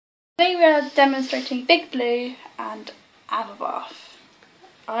Today we are demonstrating Big Blue and Avobath.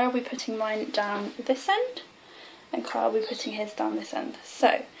 I'll be putting mine down this end and Kyle will be putting his down this end.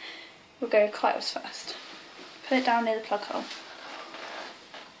 So we'll go Kyle's first. Put it down near the plug hole.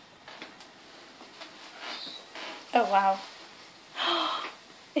 Oh wow.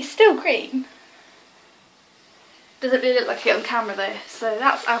 It's still green. Doesn't really look like it on camera though. So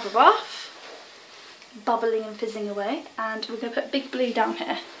that's Avobath, bubbling and fizzing away, and we're going to put Big Blue down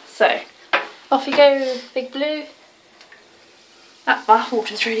here. So off you go, Big Blue. That bath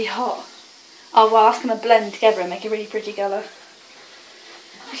water's really hot. Oh wow, that's going to blend together and make a really pretty colour.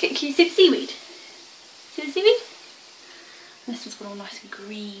 Okay, can you see the seaweed? See the seaweed? And this one's gone all nice and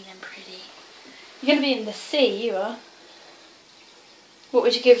green and pretty. You're going to be in the sea, you are. What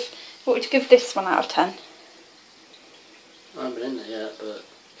would you give this one out of 10? I haven't been in there yet, but...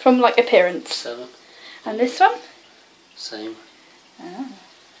 From like appearance? 7. And this one? Same. Oh.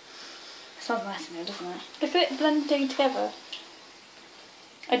 It sounds nice in there, doesn't it? Look at it blending together.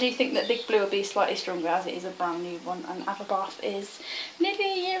 I do think that Big Blue will be slightly stronger as it is a brand new one, and Avobath is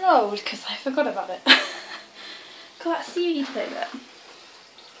nearly a year old because I forgot about it. Got that seaweed though, look.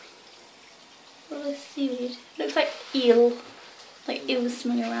 All this seaweed. Looks like eel. Like eels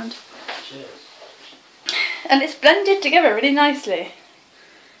swimming around. Cheers. And it's blended together really nicely.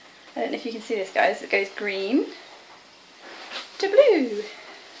 I don't know if you can see this, guys. It goes green to blue.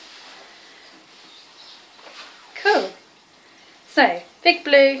 Cool. So, Big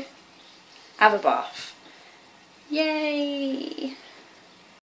Blue, Avobath. Yay!